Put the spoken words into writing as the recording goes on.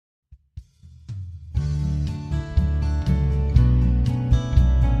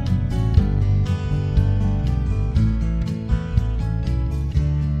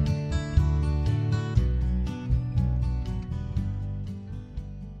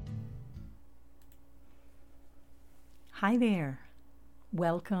Hi there.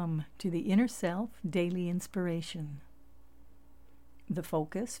 Welcome to the Inner Self Daily Inspiration. The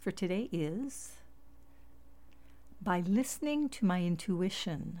focus for today is, by listening to my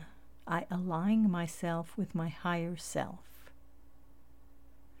intuition, I align myself with my higher self.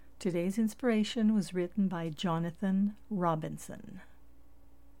 Today's inspiration was written by Jonathan Robinson.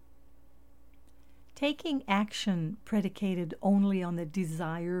 Taking action predicated only on the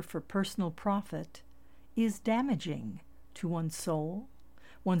desire for personal profit is damaging to one's soul,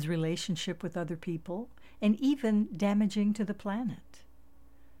 one's relationship with other people, and even damaging to the planet.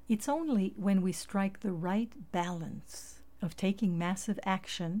 It's only when we strike the right balance of taking massive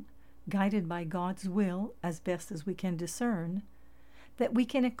action, guided by God's will as best as we can discern, that we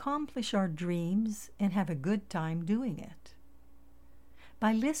can accomplish our dreams and have a good time doing it.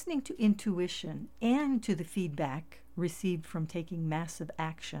 By listening to intuition and to the feedback received from taking massive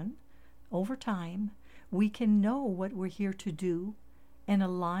action, over time, we can know what we're here to do and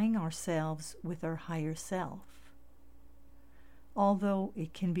align ourselves with our higher self. Although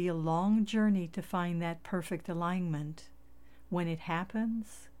it can be a long journey to find that perfect alignment, when it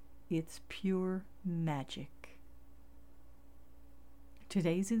happens, it's pure magic.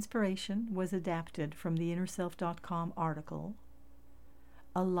 Today's inspiration was adapted from the InnerSelf.com article,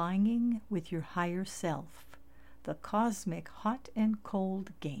 Aligning with Your Higher Self, the Cosmic Hot and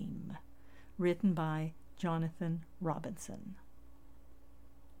Cold Game, written by Jonathan Robinson.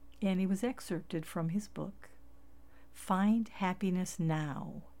 And it was excerpted from his book, Find Happiness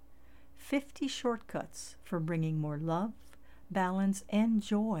Now, 50 Shortcuts for Bringing More Love, Balance, and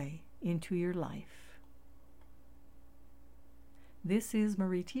Joy into Your Life. This is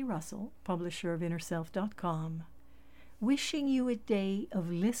Marie T. Russell, publisher of InnerSelf.com, wishing you a day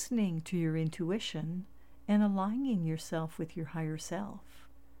of listening to your intuition and aligning yourself with your higher self,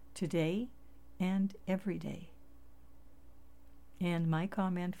 today and every day. And my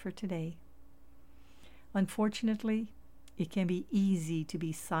comment for today: unfortunately, it can be easy to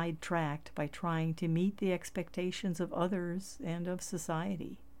be sidetracked by trying to meet the expectations of others and of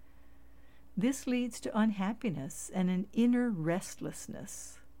society. This leads to unhappiness and an inner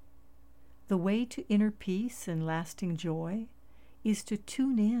restlessness. The way to inner peace and lasting joy is to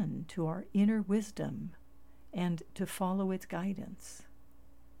tune in to our inner wisdom and to follow its guidance.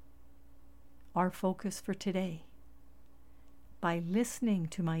 Our focus for today: by listening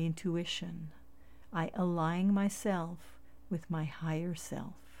to my intuition, I align myself with my higher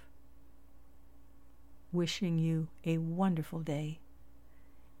self. Wishing you a wonderful day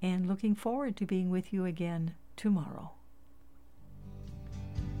and looking forward to being with you again tomorrow.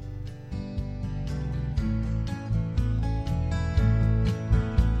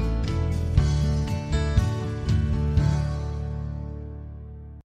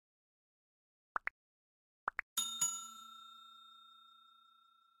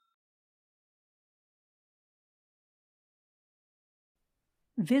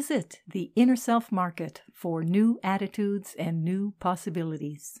 Visit the Inner Self Market for new attitudes and new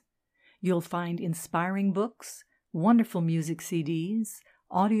possibilities. You'll find inspiring books, wonderful music CDs,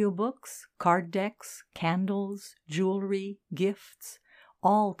 audiobooks, card decks, candles, jewelry, gifts,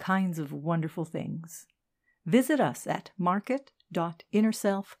 all kinds of wonderful things. Visit us at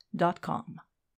market.innerself.com.